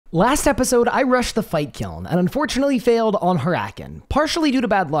Last episode, I rushed the Fight Kiln and unfortunately failed on Huracan, partially due to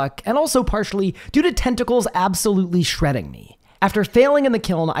bad luck and also partially due to tentacles absolutely shredding me. After failing in the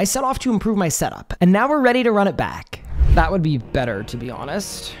kiln, I set off to improve my setup, and now we're ready to run it back. That would be better, to be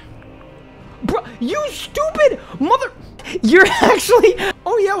honest. Bro, you stupid mother... You're actually...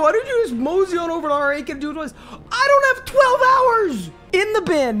 Oh yeah, why don't you just mosey on over to RA and do it? I don't have 12 hours in the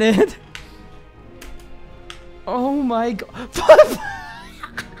bin. Oh my god.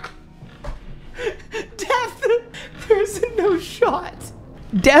 Death, there's no shot.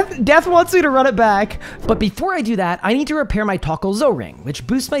 Death wants me to run it back, but before I do that, I need to repair my Toggle Zo ring, which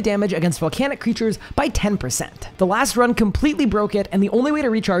boosts my damage against volcanic creatures by 10%. The last run completely broke it, and the only way to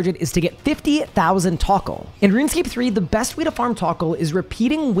recharge it is to get 50,000 Toggle. In RuneScape 3, the best way to farm Toggle is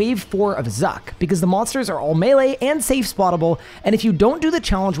repeating Wave 4 of Zuck, because the monsters are all melee and safe spottable, and if you don't do the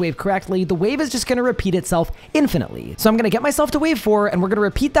challenge wave correctly, the wave is just going to repeat itself infinitely. So I'm going to get myself to Wave 4, and we're going to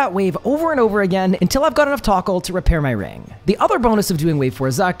repeat that wave over and over again until I've got enough Toggle to repair my ring. The other bonus of doing Wave 4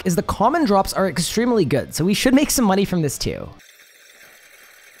 Zuck is the common drops are extremely good, so we should make some money from this too.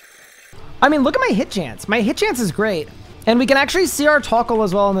 I mean, look at my hit chance. My hit chance is great. And we can actually see our Toggle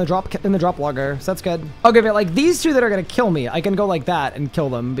as well in the drop logger, so that's good. Okay, but like these two that are gonna kill me, I can go like that and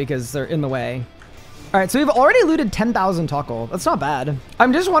kill them because they're in the way. All right, so we've already looted 10,000 Toggle. That's not bad.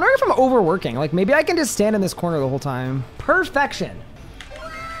 I'm just wondering if I'm overworking. Like maybe I can just stand in this corner the whole time. Perfection.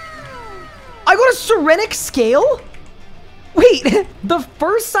 I got a Sirenic scale? Wait, the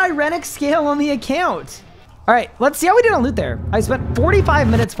first Sirenic scale on the account. All right, let's see how we did on loot there. I spent 45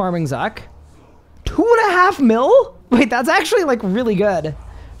 minutes farming Zuck. 2.5 mil? Wait, that's actually like really good.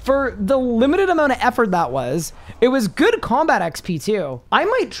 For the limited amount of effort that was, it was good combat XP too. I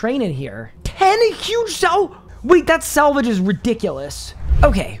might train in here. 10 huge Wait, that salvage is ridiculous.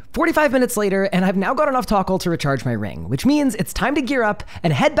 Okay, 45 minutes later, and I've now got enough Toggle to recharge my ring, which means it's time to gear up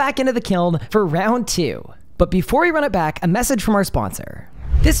and head back into the kiln for round 2. But before we run it back, a message from our sponsor.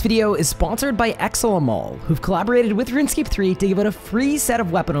 This video is sponsored by Exolamol, who've collaborated with RuneScape 3 to give out a free set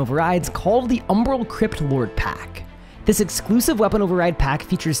of weapon overrides called the Umbral Crypt Lord Pack. This exclusive weapon override pack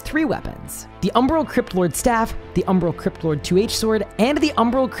features 3 weapons: the Umbral Crypt Lord Staff, the Umbral Crypt Lord 2H Sword, and the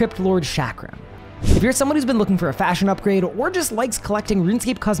Umbral Crypt Lord Chakram. If you're someone who's been looking for a fashion upgrade or just likes collecting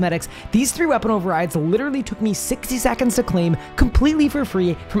RuneScape cosmetics, these 3 weapon overrides literally took me 60 seconds to claim completely for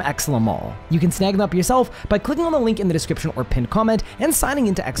free from Exolamol. You can snag them up yourself by clicking on the link in the description or pinned comment and signing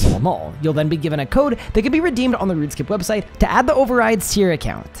into Exolamol. You'll then be given a code that can be redeemed on the RuneScape website to add the overrides to your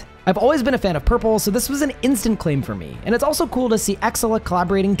account. I've always been a fan of purple, so this was an instant claim for me, and it's also cool to see Exola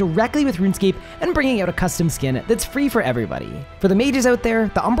collaborating directly with RuneScape and bringing out a custom skin that's free for everybody. For the mages out there,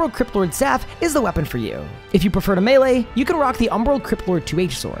 the Umbral Crypt Lord Staff is the weapon for you. If you prefer to melee, you can rock the Umbral Crypt Lord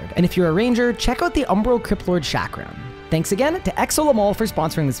 2H Sword, and if you're a ranger, check out the Umbral Crypt Lord Chakram. Thanks again to Exolamol for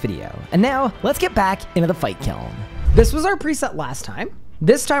sponsoring this video. And now, let's get back into the Fight Kiln. This was our preset last time.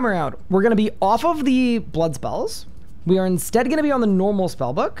 This time around, we're gonna be off of the blood spells. We are instead gonna be on the normal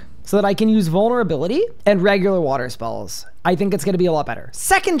spellbook, so that I can use vulnerability and regular water spells. I think it's gonna be a lot better.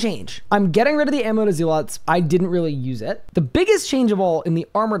 Second change, I'm getting rid of the ammo to zealots. I didn't really use it. The biggest change of all in the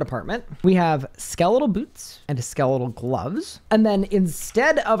armor department, we have skeletal boots and skeletal gloves. And then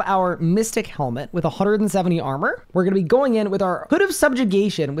instead of our mystic helmet with 170 armor, we're gonna be going in with our hood of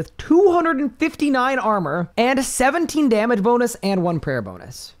subjugation with 259 armor and 17 damage bonus and 1 prayer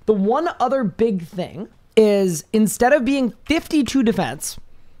bonus. The one other big thing is instead of being 52 defense,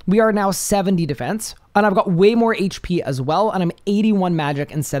 we are now 70 defense, and I've got way more HP as well, and I'm 81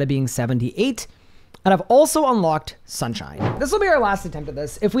 magic instead of being 78. And I've also unlocked Sunshine. This will be our last attempt at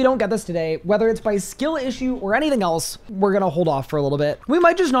this. If we don't get this today, whether it's by skill issue or anything else, we're gonna hold off for a little bit. We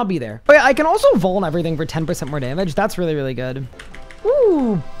might just not be there. But yeah, I can also vuln everything for 10% more damage. That's really, really good.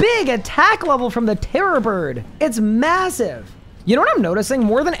 Ooh, big attack level from the Terror Bird. It's massive. You know what I'm noticing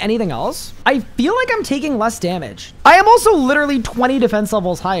more than anything else? I feel like I'm taking less damage. I am also literally 20 defense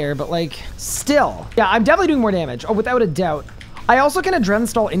levels higher, but like still. Yeah, I'm definitely doing more damage. Oh, without a doubt. I also can Adren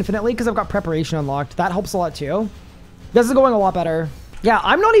stall infinitely because I've got preparation unlocked. That helps a lot too. This is going a lot better. Yeah,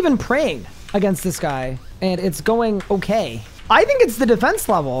 I'm not even praying against this guy and it's going okay. I think it's the defense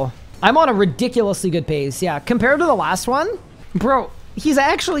level. I'm on a ridiculously good pace. Yeah, compared to the last one, bro, he's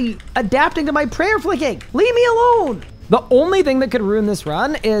actually adapting to my prayer flicking. Leave me alone. The only thing that could ruin this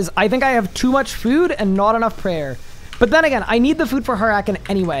run is I think I have too much food and not enough prayer. But then again, I need the food for Huracan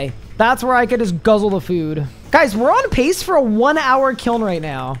anyway. That's where I could just guzzle the food. Guys, we're on pace for a 1-hour kiln right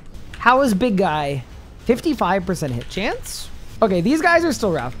now. How is big guy? 55% hit chance? Okay, these guys are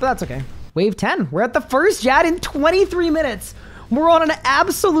still rough, but that's okay. Wave 10, we're at the first Jad in 23 minutes. We're on an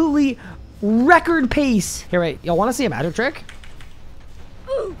absolutely record pace. Here, wait, y'all wanna see a magic trick?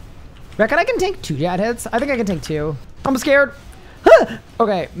 Reckon I can take 2 jad hits? I think I can take 2. I'm scared. Huh.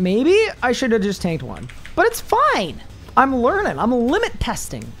 Okay, maybe I should have just tanked 1. But it's fine. I'm learning. I'm limit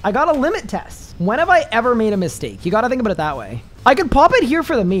testing. I got a limit test. When have I ever made a mistake? You got to think about it that way. I could pop it here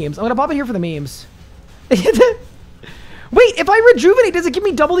for the memes. I'm going to pop it here for the memes. Wait, if I rejuvenate, does it give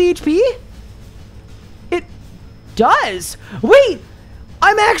me double the HP? It does. Wait,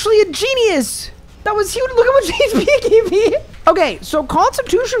 I'm actually a genius. That was huge. Look how much HP it gave me. Okay, so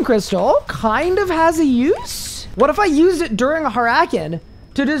Constitution Crystal kind of has a use. What if I used it during a Harakin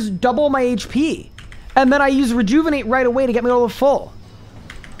to just double my HP? And then I use Rejuvenate right away to get me all to full.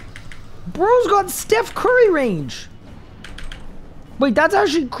 Bro's got Steph Curry range. Wait, that's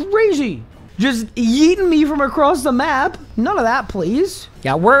actually crazy. Just yeeting me from across the map. None of that, please.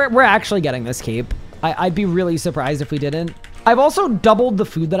 Yeah, we're actually getting this cape. I'd be really surprised if we didn't. I've also doubled the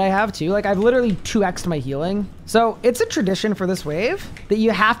food that I have too. Like I've literally 2x'd my healing. So it's a tradition for this wave that you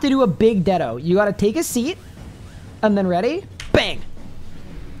have to do a big deado. You got to take a seat and then ready, bang.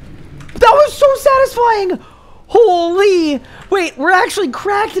 That was so satisfying. Holy, wait, we're actually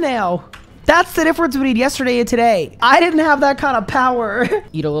cracked now. That's the difference between yesterday and today. I didn't have that kind of power.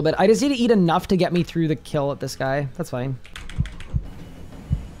 Eat a little bit. I just need to eat enough to get me through the kill at this guy. That's fine.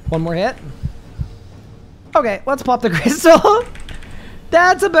 One more hit. Okay, let's pop the crystal.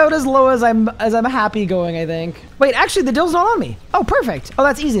 That's about as low as I'm happy going, I think. Wait, actually the dill's not on me. Oh, perfect. Oh,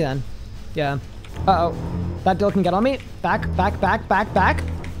 that's easy then. Yeah. Uh-oh. That dill can get on me. Back, back, back, back, back.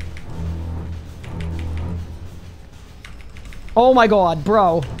 Oh my god,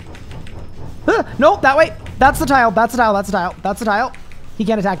 bro. Nope, that way. That's the tile. That's the tile. That's the tile. That's the tile. He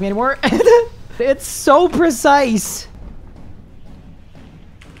can't attack me anymore. It's so precise.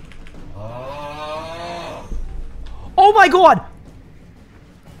 Oh my god.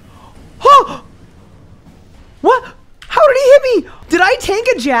 Huh? What? How did he hit me? Did I tank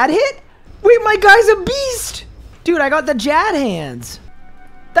a Jad hit? Wait, my guy's a beast. Dude, I got the Jad hands.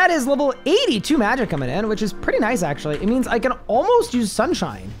 That is level 82 magic coming in, which is pretty nice, actually. It means I can almost use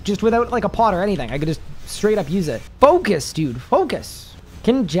Sunshine, just without, like, a pot or anything. I could just straight up use it. Focus, dude. Focus.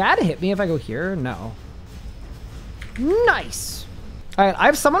 Can Jad hit me if I go here? No. Nice. All right,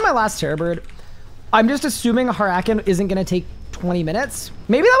 I've summoned my last Terror Bird. I'm just assuming Harakin isn't going to take 20 minutes.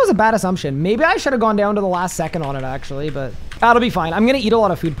 Maybe that was a bad assumption. Maybe I should have gone down to the last second on it, actually, but that'll be fine. I'm going to eat a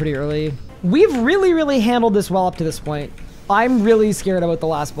lot of food pretty early. We've really handled this well up to this point. I'm really scared about the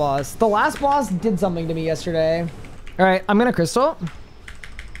last boss. The last boss did something to me yesterday. All right, I'm gonna crystal.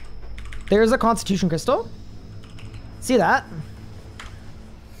 There's a Constitution Crystal. See that?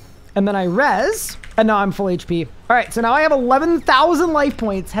 And then I res, and now I'm full HP. All right, so now I have 11,000 life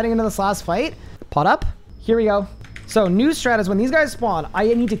points heading into this last fight. Pot up. Here we go. So new strat is when these guys spawn,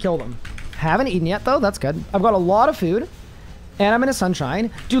 I need to kill them. Haven't eaten yet though, that's good. I've got a lot of food. And I'm in a Sunshine.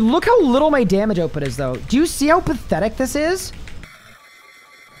 Dude, look how little my damage output is, though. Do you see how pathetic this is?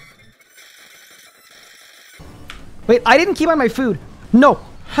 Wait, I didn't keep on my food. No.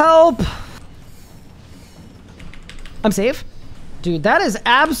 Help. I'm safe. Dude, that is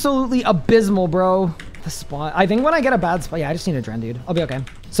absolutely abysmal, bro. The spawn. I think when I get a bad spot... Yeah, I just need a Dren, dude. I'll be okay.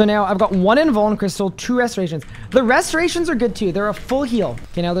 So now I've got 1 Invuln Crystal, 2 Restorations. The Restorations are good, too. They're a full heal.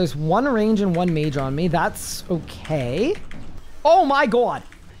 Okay, now there's 1 range and 1 mage on me. That's okay. Oh my god.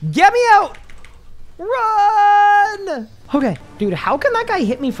 Get me out. Run. Okay. Dude, how can that guy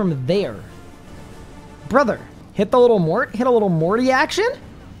hit me from there? Brother. Hit the little mort. Hit a little morty action.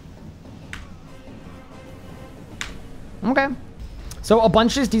 Okay. So a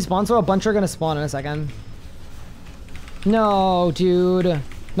bunch just despawn. So a bunch are going to spawn in a second. No, dude.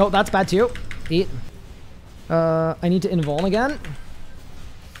 No, that's bad too. Eat. I need to invuln again.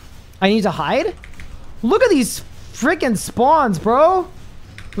 I need to hide. Look at these freaking spawns, bro.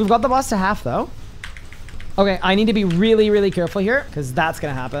 We've got the boss to half though. Okay, I need to be really careful here because that's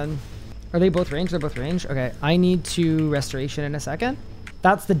gonna happen. Are they both range? They're both range. Okay, I need to restoration in a second.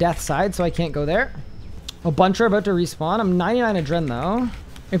 That's the death side, so I can't go there. A bunch are about to respawn. I'm 99 adren though.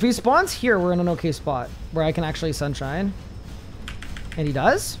 If he spawns here, we're in an okay spot where I can actually Sunshine. And he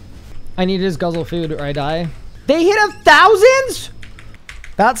does. I need to just guzzle food or I die. They hit 1,000s?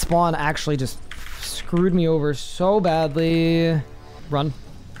 That spawn actually just screwed me over so badly. Run.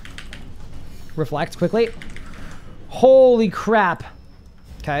 Reflect quickly. Holy crap.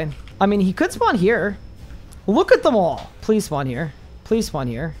 Okay. I mean, he could spawn here. Look at them all. Please spawn here. Please spawn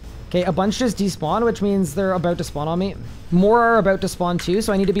here. Okay, a bunch just despawn, which means they're about to spawn on me. More are about to spawn too,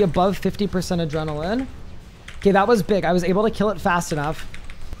 so I need to be above 50% adrenaline. Okay, that was big. I was able to kill it fast enough.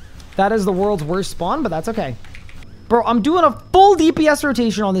 That is the world's worst spawn, but that's okay. Bro, I'm doing a full DPS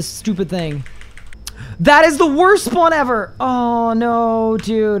rotation on this stupid thing. That is the worst spawn ever. Oh, no,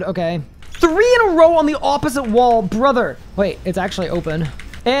 dude. Okay. 3 in a row on the opposite wall, brother. Wait, it's actually open.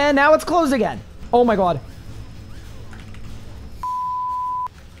 And now it's closed again. Oh, my God.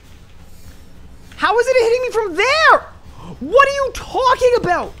 How is it hitting me from there? What are you talking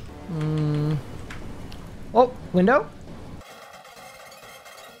about? Oh, window.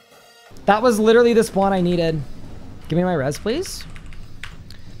 That was literally the spawn I needed. Give me my res, please.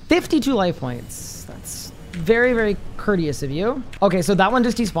 52 life points. That's very, very courteous of you. Okay, so that one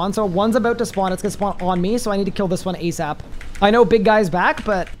just despawned. So one's about to spawn. It's gonna spawn on me, so I need to kill this one ASAP. I know big guy's back,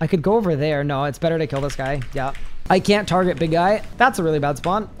 but I could go over there. No, it's better to kill this guy. Yeah. I can't target big guy. That's a really bad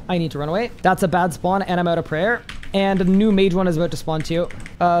spawn. I need to run away. That's a bad spawn, and I'm out of prayer. And a new mage one is about to spawn too.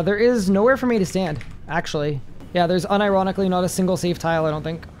 There is nowhere for me to stand, actually. Yeah, there's unironically not a single safe tile, I don't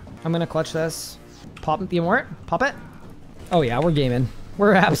think. I'm gonna clutch this. Pop the amort. Pop it. Oh yeah, we're gaming.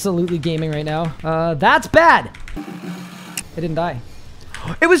 We're absolutely gaming right now. That's bad. It didn't die.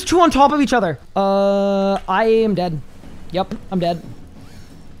 It was 2 on top of each other. I am dead. Yep, I'm dead.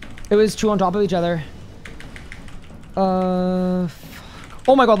 It was 2 on top of each other. Oh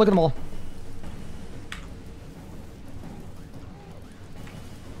my God, look at them all.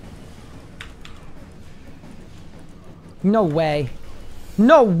 No way.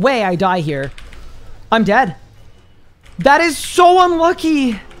 No way I die here. I'm dead. That is so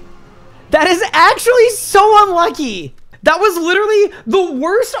unlucky. That is actually so unlucky. That was literally the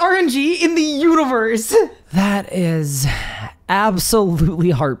worst RNG in the universe. That is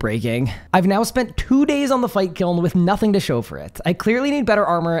absolutely heartbreaking. I've now spent 2 days on the Fight Kiln with nothing to show for it. I clearly need better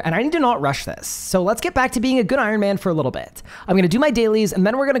armor, and I need to not rush this. So let's get back to being a good Iron Man for a little bit. I'm gonna do my dailies, and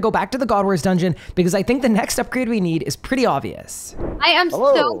then we're gonna go back to the God Wars dungeon, because I think the next upgrade we need is pretty obvious. I am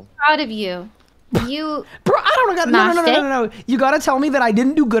so proud of you. You Bro, I don't know. No. You gotta tell me that I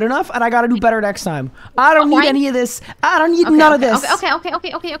didn't do good enough, and I gotta do better next time. I don't need any of this. I don't need none of this.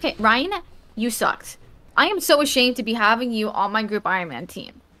 Okay. Ryan, you sucked. I am so ashamed to be having you on my Group Ironman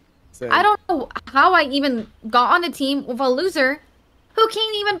team. Same. I don't know how I even got on a team with a loser who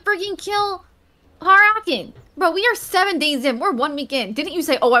can't even freaking kill Harakin. Bro, we are 7 days in. We're 1 week in. Didn't you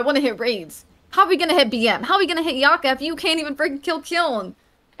say, oh, I want to hit raids? How are we going to hit BM? How are we going to hit Yaka if you can't even freaking kill Kiln?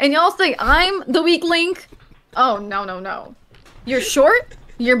 And y'all say, I'm the weak link? Oh, no. You're short,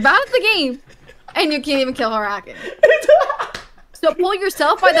 you're bad at the game, and you can't even kill Harakin. So pull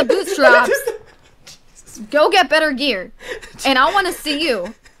yourself by the bootstraps. Go get better gear. And I want to see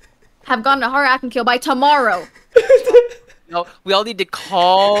you have gotten a Harakin kill by tomorrow. No, we all need to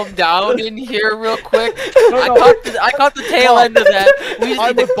calm down in here real quick. I caught the tail end of that. We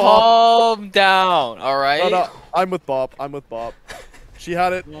just need to calm down, alright? No, I'm with Bob. She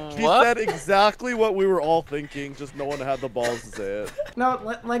had it. She said exactly what we were all thinking, just no one had the balls to say it. No,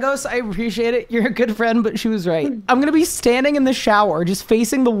 Legos, I appreciate it. You're a good friend, but she was right. I'm gonna be standing in the shower, just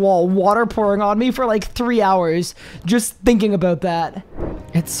facing the wall, water pouring on me for like 3 hours, just thinking about that.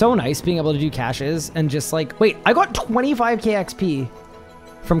 It's so nice being able to do caches and just like, wait, I got 25k XP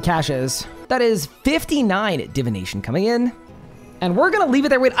from caches. That is 59 divination coming in. And we're gonna leave it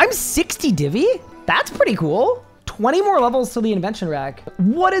there. Wait, I'm 60 divvy? That's pretty cool. 20 more levels to the invention rack.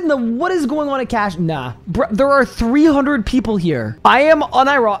 What is going on at cache? Nah, bro, there are 300 people here. I am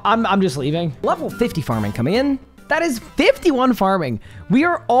unironic. I'm just leaving. Level 50 farming coming in. That is 51 farming. We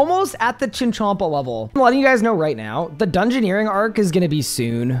are almost at the Chinchampa level. I'm letting you guys know right now, the dungeoneering arc is gonna be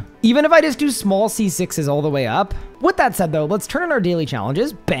soon. Even if I just do small C6s all the way up. With that said though, let's turn on our daily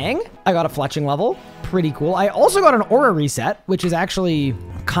challenges. Bang, I got a fletching level. Pretty cool. I also got an aura reset, which is actually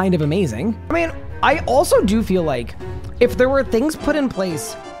kind of amazing. I mean, I also do feel like if there were things put in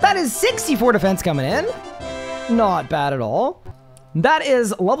place, that is 64 defense coming in. Not bad at all. That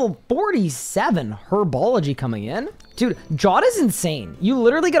is level 47 herbology coming in. Dude, Jot is insane. You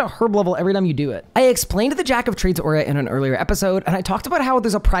literally get a herb level every time you do it. I explained the Jack of Trades aura in an earlier episode, and I talked about how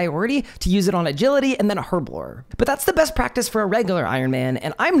there's a priority to use it on agility and then a herb lore. But that's the best practice for a regular Iron Man,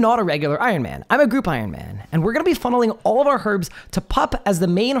 and I'm not a regular Iron Man. I'm a group Iron Man, and we're gonna be funneling all of our herbs to Pup as the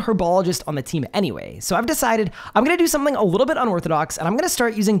main herbologist on the team anyway. So I've decided I'm gonna do something a little bit unorthodox, and I'm gonna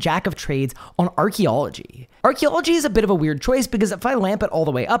start using Jack of Trades on archaeology. Archaeology is a bit of a weird choice because if I lamp it all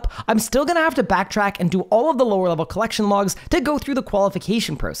the way up, I'm still gonna have to backtrack and do all of the lower level collections selection logs to go through the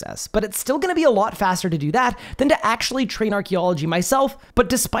qualification process, but it's still gonna be a lot faster to do that than to actually train archaeology myself. But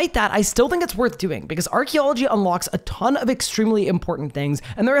despite that, I still think it's worth doing because archaeology unlocks a ton of extremely important things,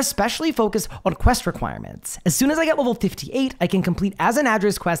 and they're especially focused on quest requirements. As soon as I get level 58, I can complete as an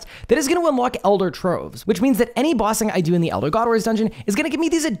address quest that is gonna unlock Elder Troves, which means that any bossing I do in the Elder God Wars dungeon is gonna give me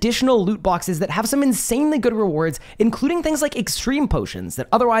these additional loot boxes that have some insanely good rewards, including things like extreme potions that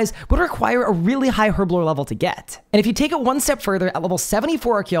otherwise would require a really high herblore level to get. And if you take it one step further, at level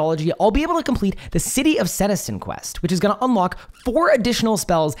 74 archaeology, I'll be able to complete the City of Seniston quest, which is going to unlock 4 additional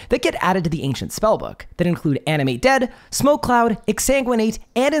spells that get added to the Ancient Spellbook that include Animate Dead, Smoke Cloud, Exsanguinate,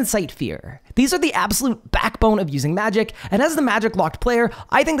 and Incite Fear. These are the absolute backbone of using magic, and as the magic locked player,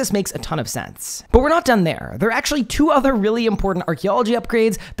 I think this makes a ton of sense. But we're not done there. There are actually 2 other really important archaeology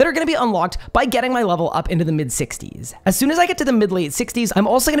upgrades that are going to be unlocked by getting my level up into the mid-60s. As soon as I get to the mid-late 60s, I'm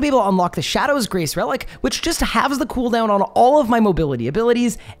also going to be able to unlock the Shadow's Grace Relic, which just halves the cooldown on all of my mobility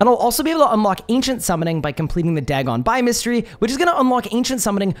abilities, and I'll also be able to unlock Ancient Summoning by completing the Dagon By mystery, which is going to unlock Ancient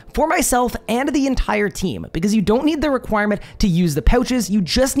Summoning for myself and the entire team, because you don't need the requirement to use the pouches, you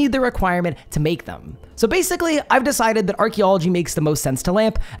just need the requirement to make them. So basically, I've decided that archaeology makes the most sense to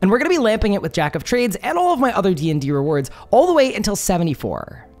lamp, and we're going to be lamping it with Jack of Trades and all of my other D&D rewards all the way until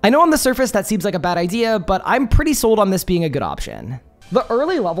 74. I know on the surface that seems like a bad idea, but I'm pretty sold on this being a good option. The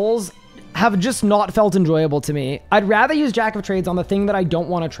early levels have just not felt enjoyable to me. I'd rather use Jack of Trades on the thing that I don't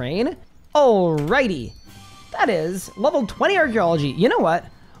want to train. Alrighty. That is level 20 archaeology. You know what?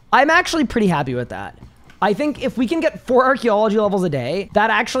 I'm actually pretty happy with that. I think if we can get 4 archaeology levels a day, that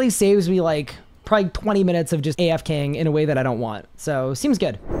actually saves me like probably 20 minutes of just AFKing in a way that I don't want. So seems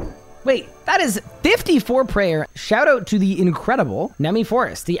good. Wait, that is 54 prayer. Shout out to the incredible Nemi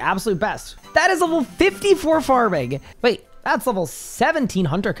Forest, the absolute best. That is level 54 farming. Wait, that's level 17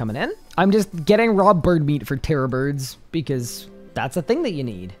 hunter coming in. I'm just getting raw bird meat for terror birds because that's a thing that you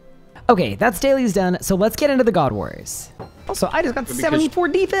need. Okay, that's daily's done. So let's get into the God Wars. Also, I just got 74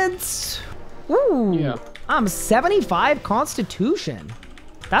 defense. Ooh, yeah. I'm 75 constitution.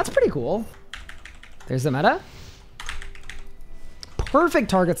 That's pretty cool. There's the meta. Perfect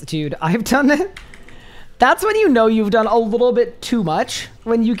targets, dude. I've done it. That's when you know you've done a little bit too much.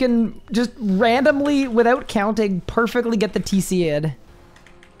 When you can just randomly, without counting, perfectly get the TC in.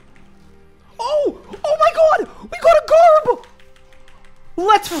 Oh my God, we got a garb.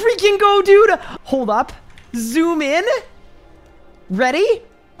 Let's freaking go, dude. Hold up, zoom in. Ready?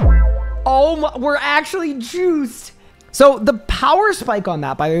 Oh my, we're actually juiced. So the power spike on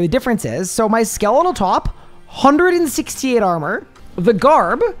that, by the way, the difference is, so my skeletal top, 168 armor. The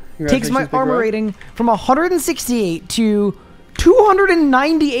garb takes my armor rating from 168 to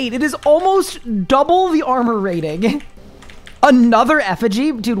 298. It is almost double the armor rating. Another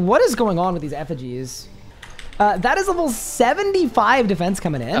effigy? Dude, what is going on with these effigies? That is level 75 defense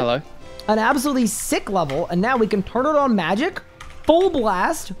coming in. Hello. An absolutely sick level, and now we can turn it on magic. Full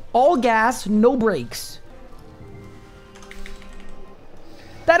blast, all gas, no brakes.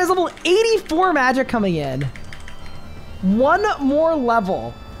 That is level 84 magic coming in. 1 more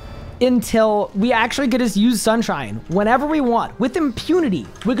level until we actually could just use sunshine whenever we want with impunity.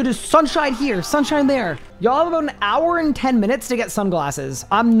 We could just sunshine here, sunshine there. Y'all have about 1 hour and 10 minutes to get sunglasses.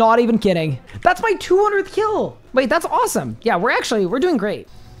 I'm not even kidding. That's my 200th kill. Wait, that's awesome. Yeah, we're doing great.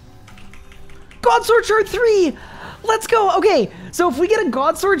 Godsword Shard 3. Let's go. Okay, so if we get a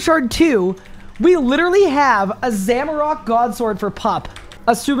Godsword Shard 2, we literally have a Zamorak Godsword for Pup.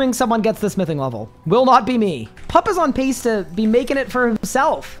 Assuming someone gets the smithing level. Will not be me. Pup is on pace to be making it for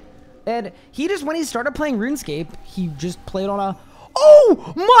himself. And he just, when he started playing RuneScape, he just played on a...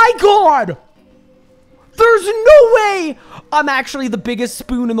 Oh my God! There's no way I'm actually the biggest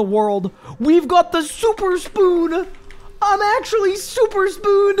spoon in the world. We've got the super spoon. I'm actually super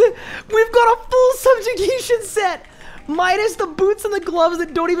spooned. We've got a full subjugation set. Minus the boots and the gloves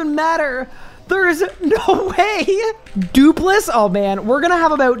that don't even matter. There's no way. Dupless? Oh man, we're gonna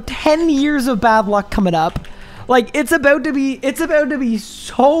have about 10 years of bad luck coming up. Like, it's about to be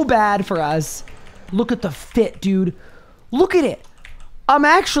so bad for us. Look at the fit, dude. Look at it. I'm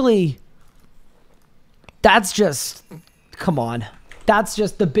actually... That's just... Come on. That's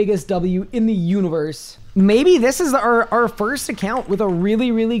just the biggest W in the universe. Maybe this is our first account with a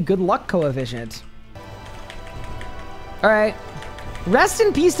really, really good luck coefficient. All right. Rest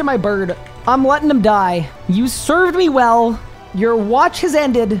in peace to my bird. I'm letting him die. You served me well. Your watch has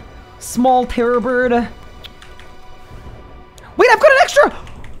ended, small terror bird. Wait, I've got an extra.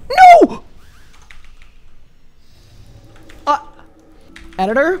 No!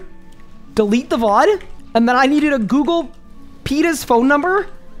 Editor, delete the VOD, and then I need you to Google PETA's phone number,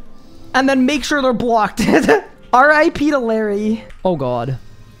 and then make sure they're blocked. R.I.P. to Larry. Oh, God.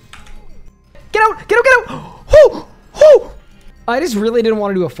 Get out! Get out! Get out! Oh! Oh! I just really didn't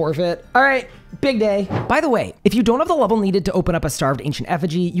want to do a forfeit. All right. Big day. By the way, if you don't have the level needed to open up a starved ancient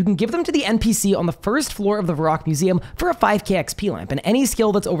effigy, you can give them to the NPC on the first floor of the Varrock Museum for a 5k XP lamp and any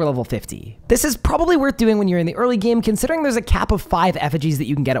skill that's over level 50. This is probably worth doing when you're in the early game, considering there's a cap of 5 effigies that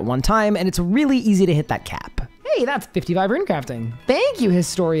you can get at one time, and it's really easy to hit that cap. Hey, that's 55 rune crafting. Thank you,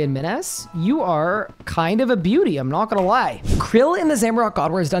 Historian Minas. You are kind of a beauty, I'm not gonna lie. Krill in the Zamorak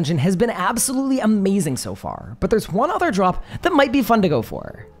God Wars dungeon has been absolutely amazing so far, but there's one other drop that might be fun to go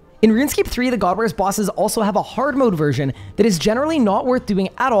for. In RuneScape 3, the God Wars bosses also have a hard mode version that is generally not worth doing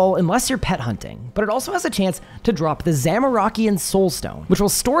at all unless you're pet hunting, but it also has a chance to drop the Zamorakian Soulstone, which will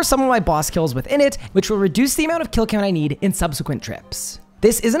store some of my boss kills within it, which will reduce the amount of kill count I need in subsequent trips.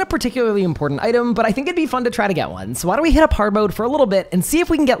 This isn't a particularly important item, but I think it'd be fun to try to get one, so why don't we hit up hard mode for a little bit and see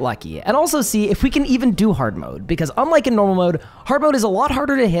if we can get lucky, and also see if we can even do hard mode, because unlike in normal mode, hard mode is a lot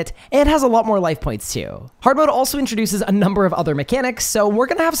harder to hit and has a lot more life points too. Hard mode also introduces a number of other mechanics, so we're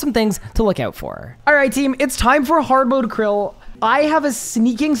gonna have some things to look out for. All right, team, it's time for hard mode Krill. I have a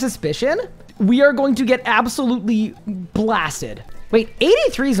sneaking suspicion we are going to get absolutely blasted. Wait,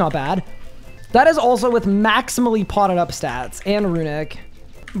 83 is not bad. That is also with maximally potted up stats and runic.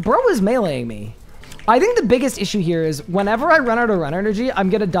 Bro is meleeing me. I think the biggest issue here is whenever I run out of run energy, I'm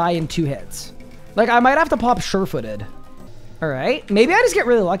gonna die in 2 hits. Like, I might have to pop sure-footed. All right, maybe I just get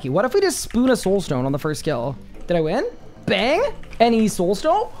really lucky. What if we just spoon a soulstone on the first kill? Did I win? Bang! Any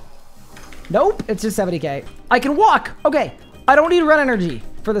soulstone? Nope, it's just 70k. I can walk. Okay, I don't need run energy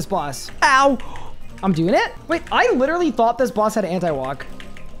for this boss. Ow! I'm doing it? Wait, I literally thought this boss had anti-walk.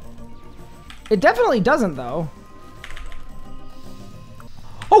 It definitely doesn't, though.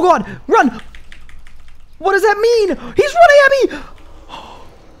 Oh God, run! What does that mean? He's running at me!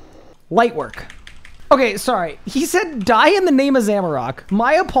 Light work. Okay, sorry. He said die in the name of Zamorak.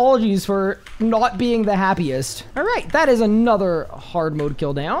 My apologies for not being the happiest. All right, that is another hard mode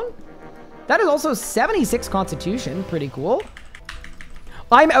kill down. That is also 76 constitution, pretty cool.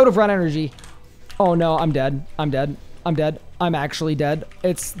 I'm out of run energy. Oh no, I'm dead. I'm dead. I'm dead. I'm actually dead.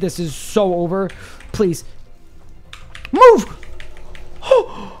 This is so over. Please. Move!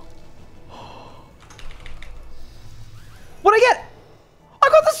 What'd I get? I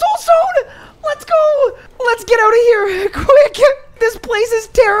got the soul stone! Let's go! Let's get out of here quick! This place is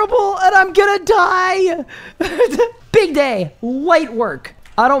terrible and I'm gonna die! Big day, light work.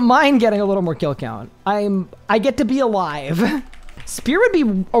 I don't mind getting a little more kill count. I get to be alive. Spear would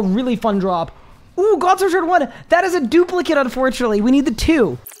be a really fun drop. Ooh, God's Orchard 1. That is a duplicate, unfortunately. We need the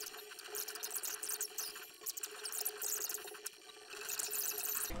 2.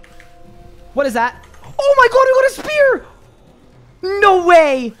 What is that? Oh my God, we got a spear! No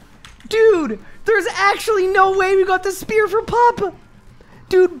way! Dude, there's actually no way we got the spear for Pup!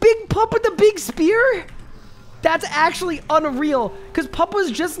 Dude, big Pup with the big spear? That's actually unreal, because Pup was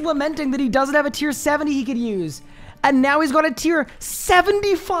just lamenting that he doesn't have a tier 70 he could use. And now he's got a tier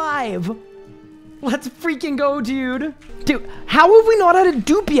 75! Let's freaking go, dude. Dude, how have we not had a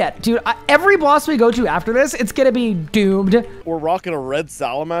dupe yet? Dude, every boss we go to after this, it's gonna be doomed. We're rocking a red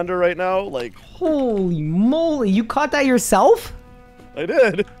salamander right now, like... Holy moly, you caught that yourself? I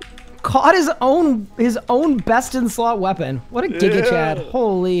did. Caught his own best in slot weapon. What a giga chad.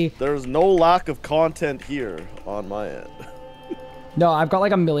 Holy. There's no lack of content here on my end. No, I've got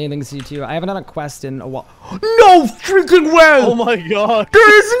like a million things to do too. I haven't done a quest in a while. No freaking way! Oh my God.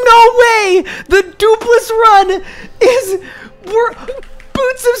 There is no way the dupless run is...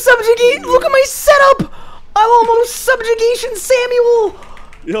 Boots of Subjugation. Look at my setup. I'm almost Subjugation Samuel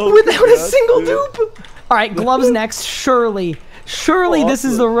without a single dupe. All right, gloves next, surely. Surely this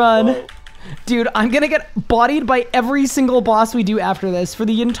is the run. Dude, I'm gonna get bodied by every single boss we do after this for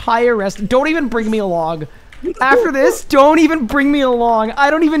the entire rest. Don't even bring me along. After this, don't even bring me along. I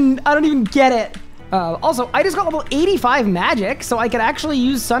don't even get it. Also, I just got level 85 magic, so I could actually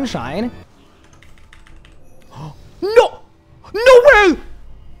use Sunshine. No! No way!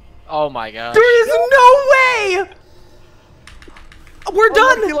 Oh my God. There is no way! We're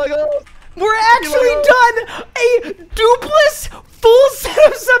done! We're actually done! A dupless full set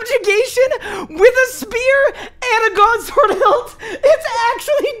of subjugation with a spear and a God Sword hilt! It's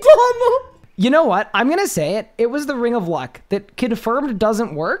actually done! You know what? I'm gonna say it. It was the Ring of Luck that confirmed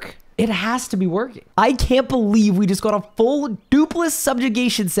doesn't work. It has to be working. I can't believe we just got a full dupless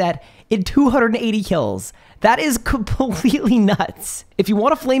subjugation set in 280 kills. That is completely nuts. If you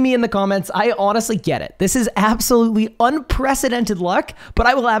want to flame me in the comments, I honestly get it. This is absolutely unprecedented luck, but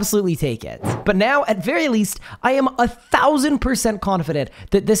I will absolutely take it. But now, at very least, I am 1000% confident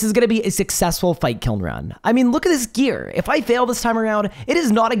that this is going to be a successful Fight Kiln run. I mean, look at this gear. If I fail this time around, it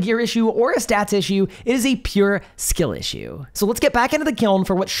is not a gear issue or a stats issue. It is a pure skill issue. So let's get back into the kiln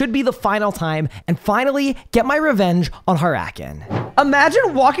for what should be the final time and finally get my revenge on Harakin.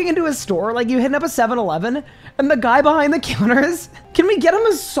 Imagine walking into a store, like you hitting up a 7-Eleven, and the guy behind the counters, can we get him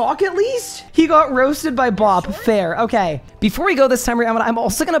a sock at least? He got roasted by Bop. Fair. Okay. Before we go this time around, I'm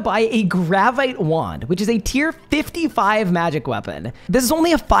also going to buy a Gravite Wand, which is a tier 55 magic weapon. This is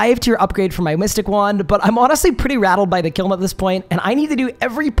only a 5-tier upgrade from my Mystic Wand, but I'm honestly pretty rattled by the kiln at this point, and I need to do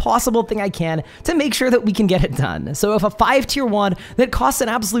every possible thing I can to make sure that we can get it done. So if a 5-tier wand that costs an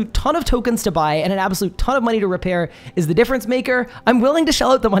absolute ton of tokens to buy and an absolute ton of money to repair is the difference maker, I'm willing to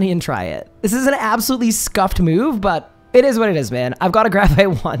shell out the money and try it. This is an absolutely scuffed move, but it is what it is, man. I've got a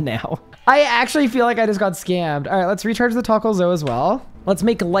Gravite Wand now. I actually feel like I just got scammed. All right, let's recharge the Tackle Zo as well. Let's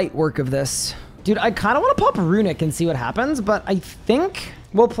make light work of this. Dude, I kind of want to pop Runic and see what happens, but I think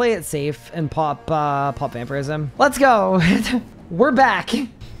we'll play it safe and pop Vampirism. Let's go. We're back.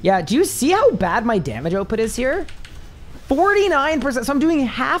 Yeah, do you see how bad my damage output is here? 49%. So I'm doing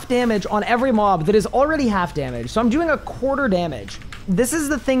half damage on every mob that is already half damage. So I'm doing a quarter damage. This is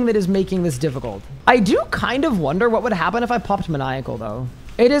the thing that is making this difficult. I do kind of wonder what would happen if I popped Maniacal, though.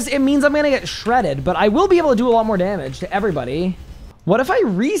 It means I'm going to get shredded, but I will be able to do a lot more damage to everybody. What if I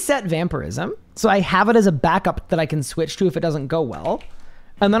reset Vampirism? So I have it as a backup that I can switch to if it doesn't go well.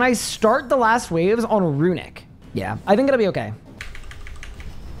 And then I start the last waves on Runic. Yeah, I think it'll be okay.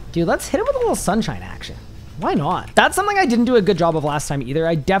 Dude, let's hit it with a little Sunshine action. Why not? That's something I didn't do a good job of last time either.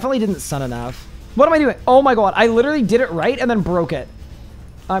 I definitely didn't sun enough. What am I doing? Oh my god, I literally did it right and then broke it.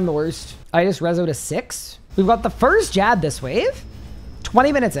 I'm the worst. I just resoed a 6. We've got the first Jad this wave.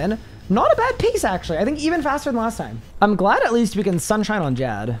 20 minutes in. Not a bad pace, actually. I think even faster than last time. I'm glad at least we can Sunshine on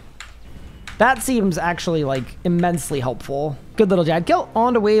Jad. That seems actually, like, immensely helpful. Good little Jad kill.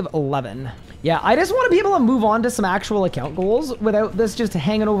 On to wave 11. Yeah, I just want to be able to move on to some actual account goals without this just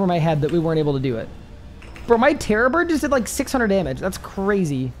hanging over my head that we weren't able to do it. Bro, my Terror Bird just did like 600 damage. That's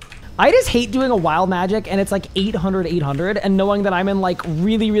crazy. I just hate doing a wild magic and it's like 800 and knowing that I'm in like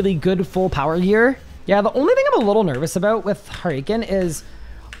really, really good full power gear. Yeah, the only thing I'm a little nervous about with Hurricane is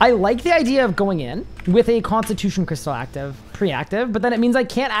I like the idea of going in with a Constitution Crystal pre-active, but then it means I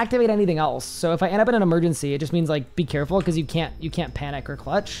can't activate anything else. So if I end up in an emergency, it just means like be careful because you can't panic or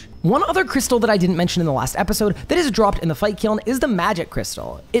clutch. One other crystal that I didn't mention in the last episode that is dropped in the Fight Kiln is the Magic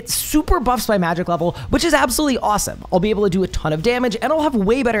Crystal. It super buffs my magic level, which is absolutely awesome. I'll be able to do a ton of damage and I'll have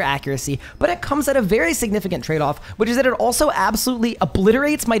way better accuracy, but it comes at a very significant trade-off, which is that it also absolutely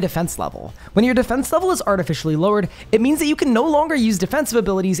obliterates my defense level. When your defense level is artificially lowered, it means that you can no longer use defensive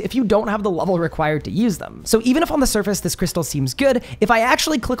abilities if you don't have the level required to use them. So even if on the surface this crystal seems good, if I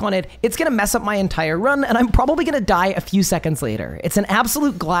actually click on it, it's gonna mess up my entire run and I'm probably gonna die a few seconds later. It's an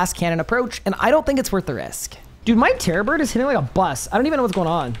absolute glass cannon approach and I don't think it's worth the risk. Dude, my Terror Bird is hitting like a bus. I don't even know what's going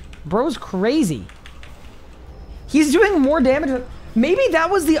on. Bro's crazy. He's doing more damage. Maybe that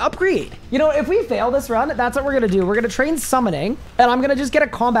was the upgrade. You know, if we fail this run, that's what we're gonna do. We're gonna train summoning and I'm gonna just get a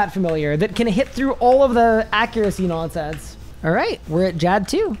combat familiar that can hit through all of the accuracy nonsense. All right, we're at Jad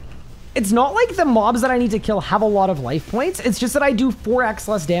 2. It's not like the mobs that I need to kill have a lot of life points. It's just that I do 4x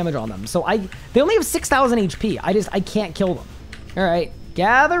less damage on them. So they only have 6,000 HP. I can't kill them. All right,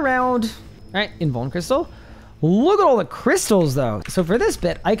 gather round. All right, Invuln Crystal. Look at all the crystals though. So for this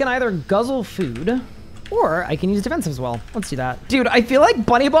bit, I can either guzzle food or I can use defensive as well. Let's do that. Dude, I feel like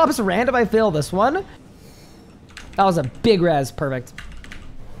Bunny Bop's rand if I fail this one. That was a big res, perfect.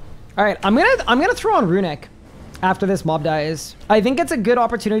 All right, I'm gonna throw on Runic after this mob dies. I think it's a good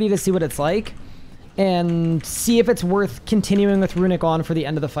opportunity to see what it's like and see if it's worth continuing with Runic on for the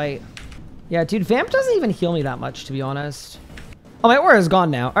end of the fight. Yeah, dude, Vamp doesn't even heal me that much, to be honest. Oh, my aura is gone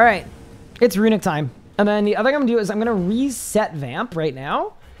now. All right, it's Runic time. And then the other thing I'm gonna do is I'm gonna reset Vamp right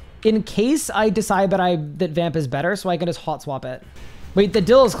now in case I decide that Vamp is better, so I can just hot swap it. Wait, the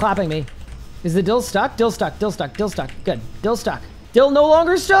Dill is clapping me. Is the Dill stuck? Dill stuck, Dill stuck, Dill stuck. Good, Dill stuck. Dill no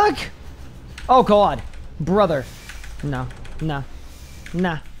longer stuck? Oh, God. Brother. No. Nah.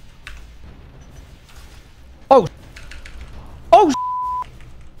 Nah. Oh. Oh.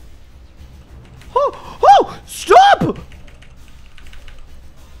 Oh. Oh. Stop.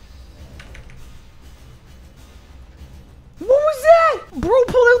 What was that? Bro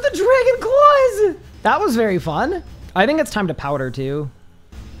pulled out the dragon claws. That was very fun. I think it's time to powder too.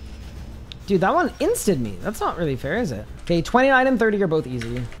 Dude, that one insted me. That's not really fair, is it? Okay, 29 and 30 are both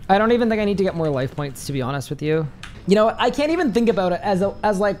easy. I don't even think I need to get more life points, to be honest with you. You know, I can't even think about it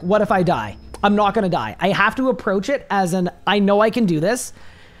as like, what if I die? I'm not gonna die. I have to approach it as an, I know I can do this.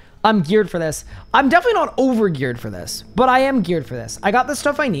 I'm geared for this. I'm definitely not over geared for this, but I am geared for this. I got the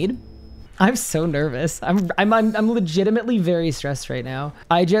stuff I need. I'm so nervous. I'm legitimately very stressed right now.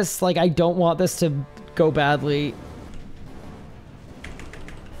 I just like, I don't want this to go badly.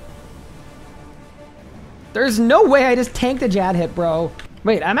 There's no way I just tanked a Jad hit, bro.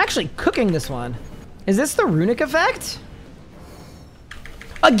 Wait, I'm actually cooking this one. Is this the runic effect?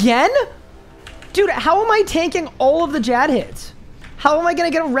 Again? Dude, how am I tanking all of the Jad hits? How am I gonna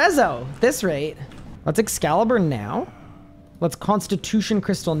get a rezo at this rate? Let's Excalibur now. Let's Constitution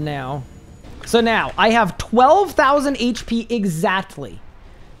Crystal now. So now, I have 12,000 HP exactly.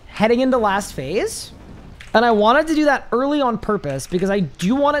 Heading into last phase. And I wanted to do that early on purpose because I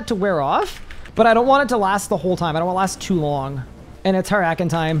do want it to wear off, but I don't want it to last the whole time. I don't want it to last too long. And it's Harakan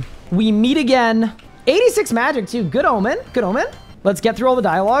time. We meet again. 86 magic too. Good omen. Good omen. Let's get through all the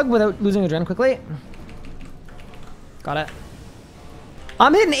dialogue without losing adrenaline quickly. Got it.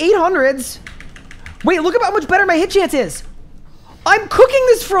 I'm hitting 800s. Wait, look at how much better my hit chance is. I'm cooking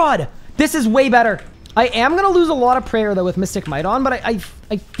this fraud. This is way better. I am going to lose a lot of prayer though with Mystic Might on, but I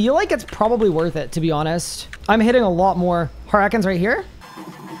feel like it's probably worth it, to be honest. I'm hitting a lot more. Harakan's right here.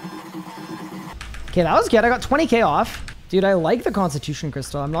 Okay, that was good. I got 20k off. Dude, I like the Constitution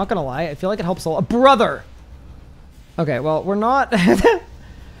Crystal. I'm not going to lie. I feel like it helps a lot. Brother. Okay, well, we're not...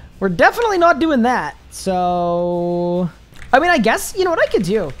 we're definitely not doing that. So... I mean, I guess, you know what I could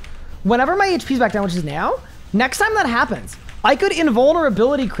do? Whenever my HP's back down, which is now, next time that happens, I could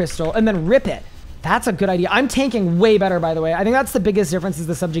Invulnerability Crystal and then rip it. That's a good idea. I'm tanking way better, by the way. I think that's the biggest difference is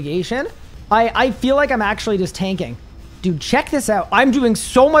the subjugation. I feel like I'm actually just tanking. Dude, check this out. I'm doing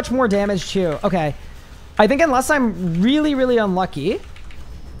so much more damage too. Okay. I think unless I'm really, really unlucky,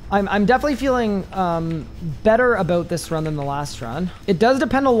 I'm definitely feeling better about this run than the last run. It does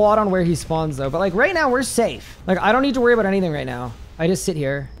depend a lot on where he spawns though, but like right now we're safe. Like I don't need to worry about anything right now. I just sit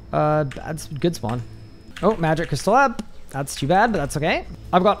here. That's good spawn. Oh, magic crystal up. That's too bad, but that's okay.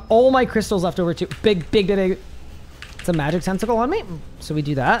 I've got all my crystals left over too. Big. It's a magic tentacle on me. So we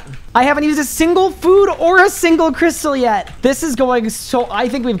do that. I haven't used a single food or a single crystal yet. This is going so, I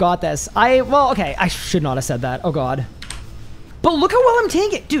think we've got this. Well, okay. I should not have said that. Oh God. But look how well I'm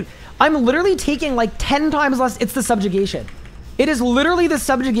taking. Dude, I'm literally taking like 10 times less. It's the subjugation. It is literally the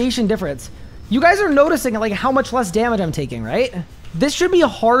subjugation difference. You guys are noticing like how much less damage I'm taking, right? This should be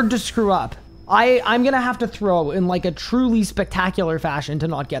hard to screw up. I'm gonna have to throw in like a truly spectacular fashion to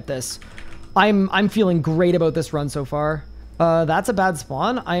not get this. I'm feeling great about this run so far. That's a bad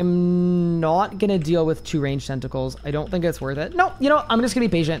spawn. I'm not gonna deal with 2 ranged tentacles. I don't think it's worth it. No, you know what? I'm just gonna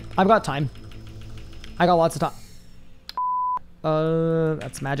be patient. I've got time. I got lots of time.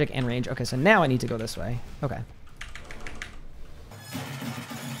 That's magic and range. Okay, so now I need to go this way. Okay.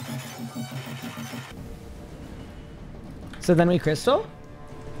 So then we crystal.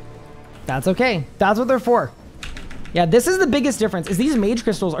 That's okay. That's what they're for. Yeah, this is the biggest difference, is these mage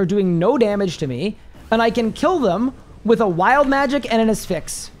crystals are doing no damage to me, and I can kill them with a wild magic and an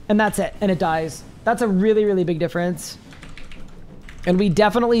asphyx, and that's it, and it dies. That's a really, really big difference. And we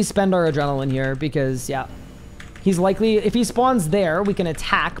definitely spend our adrenaline here because, yeah, he's likely, if he spawns there, we can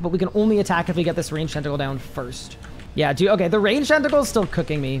attack, but we can only attack if we get this ranged tentacle down first. Yeah, dude, okay, the ranged tentacle is still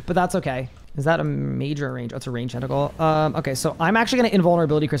cooking me, but that's okay. Is that a major range? Oh, it's a ranged tentacle. Okay, so I'm actually going to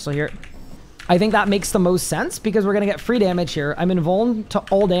invulnerability crystal here. I think that makes the most sense because we're going to get free damage here. I'm invuln to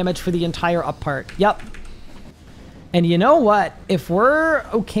all damage for the entire up part. Yep. And you know what? If we're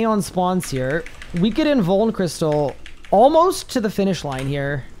okay on spawns here, we could invuln crystal almost to the finish line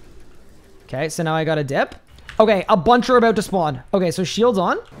here. Okay, so now I got a dip. Okay, a bunch are about to spawn. Okay, so shields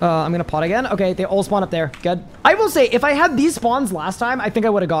on. I'm going to pot again. Okay, they all spawn up there. Good. I will say, if I had these spawns last time, I think I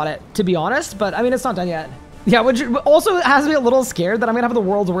would have got it, to be honest. But, I mean, it's not done yet. Yeah, which also has me a little scared that I'm going to have the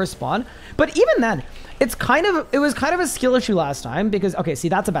world's worst spawn. But even then, it was kind of a skill issue last time because, okay, see,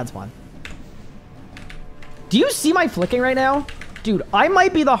 that's a bad spawn. Do you see my flicking right now? Dude, I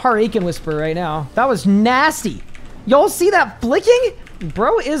might be the Harakan Whisperer right now. That was nasty. Y'all see that flicking?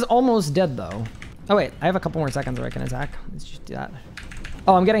 Bro is almost dead, though. Oh, wait. I have a couple more seconds where I can attack. Let's just do that.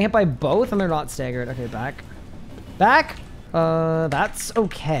 Oh, I'm getting hit by both, and they're not staggered. Okay, back. Back. That's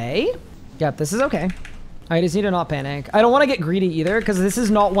okay. Yep, this is okay. I just need to not panic. I don't want to get greedy either, because this is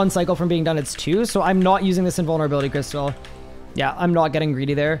not 1 cycle from being done. It's 2, so I'm not using this invulnerability crystal. Yeah, I'm not getting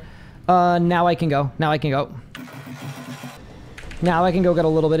greedy there. Now I can go. Now I can go. Now I can go get a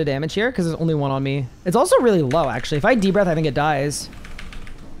little bit of damage here, because there's only 1 on me. It's also really low, actually. If I deep-breath, I think it dies.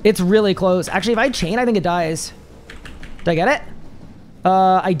 It's really close. Actually, if I chain, I think it dies. Did I get it?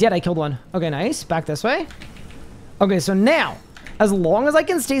 I did. I killed 1. Okay, nice. Back this way. Okay, so now, as long as I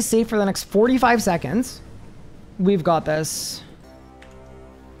can stay safe for the next 45 seconds, we've got this.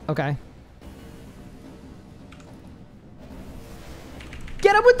 Okay.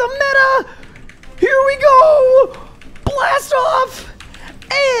 Get him with the meta! Here we go! Blast off!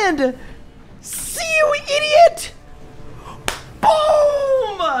 And see you, idiot!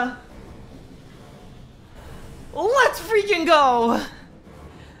 Boom! Let's freaking go!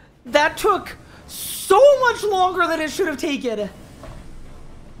 That took so much longer than it should have taken.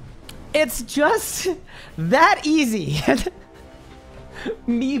 It's just that easy.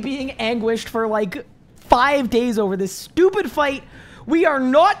 Me being anguished for like 5 days over this stupid fight. We are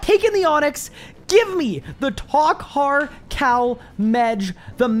not taking the Onyx. Give me the Tokhar Cal Medj,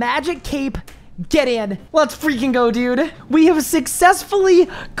 the magic cape. Get in. Let's freaking go, dude. We have successfully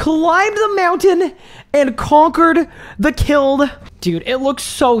climbed the mountain and conquered the Kiln. Dude, it looks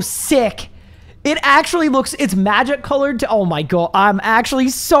so sick. It actually looks, it's magic colored to, oh my god, I'm actually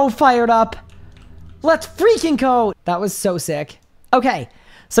so fired up. Let's freaking go. That was so sick. Okay,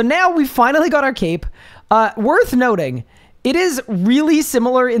 so now we finally got our cape. Worth noting, it is really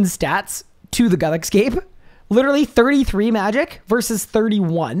similar in stats to the Jagex cape. Literally 33 magic versus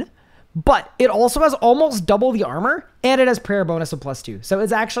 31. But it also has almost double the armor, and it has prayer bonus of +2. So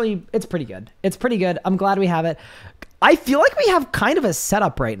it's actually, it's pretty good. It's pretty good. I'm glad we have it. I feel like we have kind of a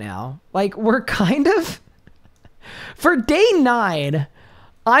setup right now. Like, we're kind of... For day 9,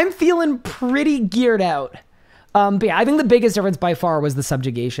 I'm feeling pretty geared out. But yeah, I think the biggest difference by far was the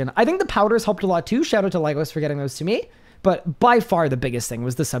subjugation. I think the powders helped a lot too. Shout out to Legos for getting those to me. But by far the biggest thing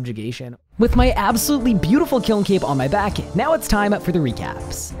was the subjugation. With my absolutely beautiful Kiln cape on my back, now it's time for the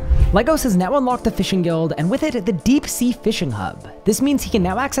recaps. Legos has now unlocked the Fishing Guild, and with it, the Deep Sea Fishing Hub. This means he can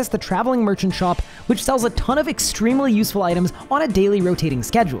now access the Traveling Merchant Shop, which sells a ton of extremely useful items on a daily rotating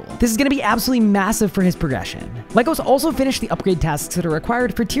schedule. This is going to be absolutely massive for his progression. Legos also finished the upgrade tasks that are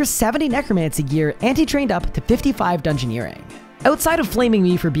required for Tier 70 Necromancy gear, and he trained up to 55 Dungeoneering. Outside of flaming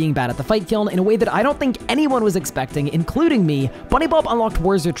me for being bad at the Fight Kiln in a way that I don't think anyone was expecting, including me, Bunny Bob unlocked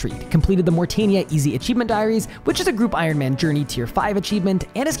War's Retreat, completed the Mortania Easy Achievement Diaries, which is a Group Ironman Journey Tier 5 achievement,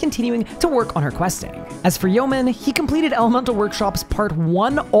 and is continuing to work on her questing. As for Yeoman, he completed Elemental Workshops Part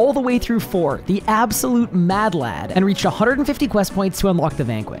 1 all the way through 4, the absolute mad lad, and reached 150 quest points to unlock the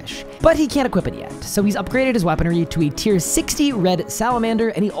Vanquish. But he can't equip it yet, so he's upgraded his weaponry to a Tier 60 Red Salamander,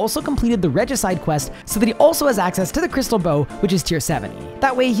 and he also completed the Regicide quest so that he also has access to the Crystal Bow, which is Tier 70.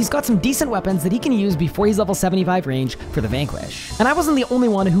 That way, he's got some decent weapons that he can use before he's level 75 range for the Vanquish. And I wasn't the only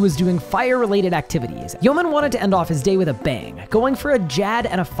one who was doing fire-related activities. Yeoman wanted to end off his day with a bang, going for a Jad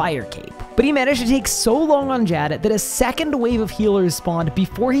and a fire cape. But he managed to take so long on Jad that a second wave of healers spawned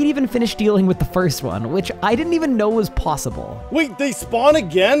before he'd even finished dealing with the first one, which I didn't even know was possible. Wait, they spawn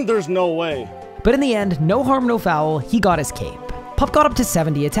again? There's no way. But in the end, no harm, no foul, he got his cape. Pup got up to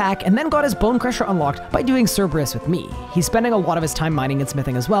 70 attack and then got his Bone Crusher unlocked by doing Cerberus with me. He's spending a lot of his time mining and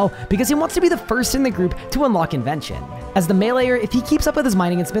smithing as well because he wants to be the first in the group to unlock Invention. As the meleeer, if he keeps up with his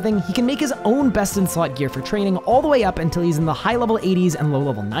mining and smithing, he can make his own best in slot gear for training all the way up until he's in the high level 80s and low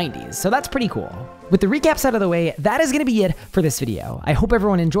level 90s, so that's pretty cool. With the recaps out of the way, that is going to be it for this video. I hope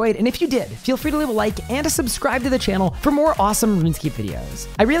everyone enjoyed, and if you did, feel free to leave a like and to subscribe to the channel for more awesome RuneScape videos.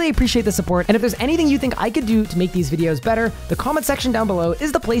 I really appreciate the support, and if there's anything you think I could do to make these videos better, the comment section down below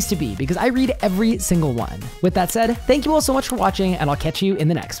is the place to be because I read every single one. With that said, thank you all so much for watching, and I'll catch you in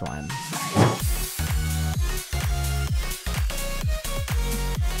the next one.